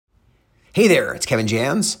Hey there, it's Kevin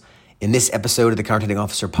Jans. In this episode of the Contracting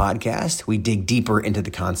Officer Podcast, we dig deeper into the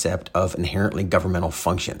concept of inherently governmental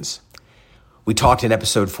functions. We talked in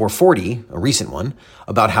episode 440, a recent one,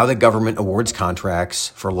 about how the government awards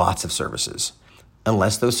contracts for lots of services,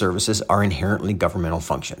 unless those services are inherently governmental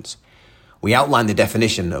functions. We outlined the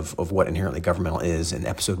definition of what inherently governmental is in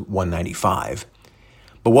episode 195.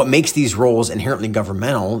 But what makes these roles inherently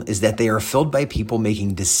governmental is that they are filled by people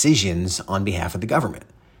making decisions on behalf of the government.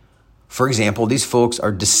 For example, these folks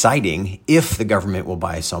are deciding if the government will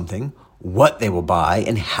buy something, what they will buy,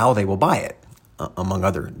 and how they will buy it, among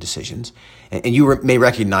other decisions. And you may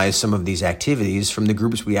recognize some of these activities from the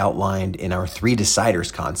groups we outlined in our 3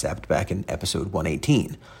 deciders concept back in episode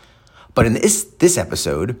 118. But in this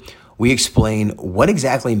episode, we explain what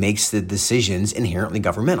exactly makes the decisions inherently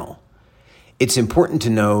governmental. It's important to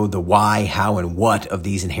know the why, how, and what of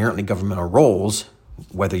these inherently governmental roles,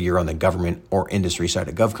 whether you're on the government or industry side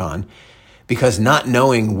of GovCon, because not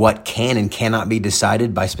knowing what can and cannot be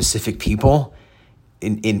decided by specific people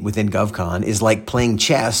within GovCon is like playing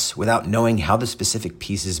chess without knowing how the specific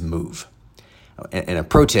pieces move. And a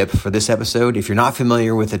pro tip for this episode, if you're not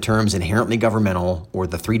familiar with the terms inherently governmental or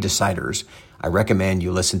the 3 deciders, I recommend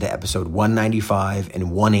you listen to episode 195 and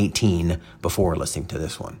 118 before listening to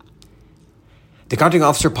this one. The Contracting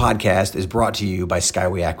Officer Podcast is brought to you by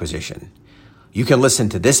Skyway Acquisition. You can listen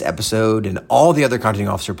to this episode and all the other Contracting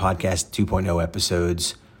Officer Podcast 2.0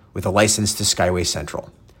 episodes with a license to Skyway Central.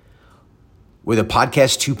 With a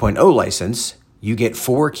Podcast 2.0 license, you get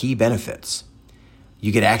 4 key benefits.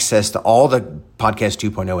 You get access to all the Podcast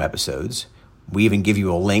 2.0 episodes. We even give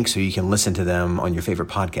you a link so you can listen to them on your favorite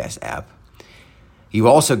podcast app. You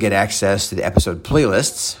also get access to the episode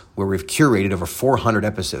playlists, where we've curated over 400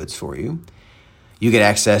 episodes for you. You get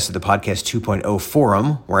access to the Podcast 2.0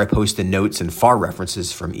 forum, where I post the notes and FAR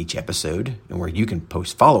references from each episode, and where you can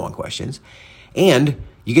post follow-on questions. And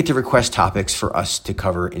you get to request topics for us to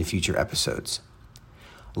cover in future episodes.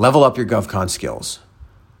 Level up your GovCon skills.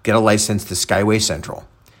 Get a license to Skyway Central.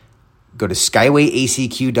 Go to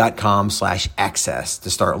skywayacq.com/access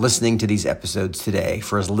to start listening to these episodes today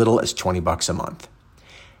for as little as $20 a month.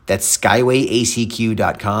 That's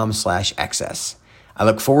skywayacq.com/access. I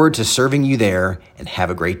look forward to serving you there, and have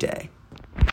a great day.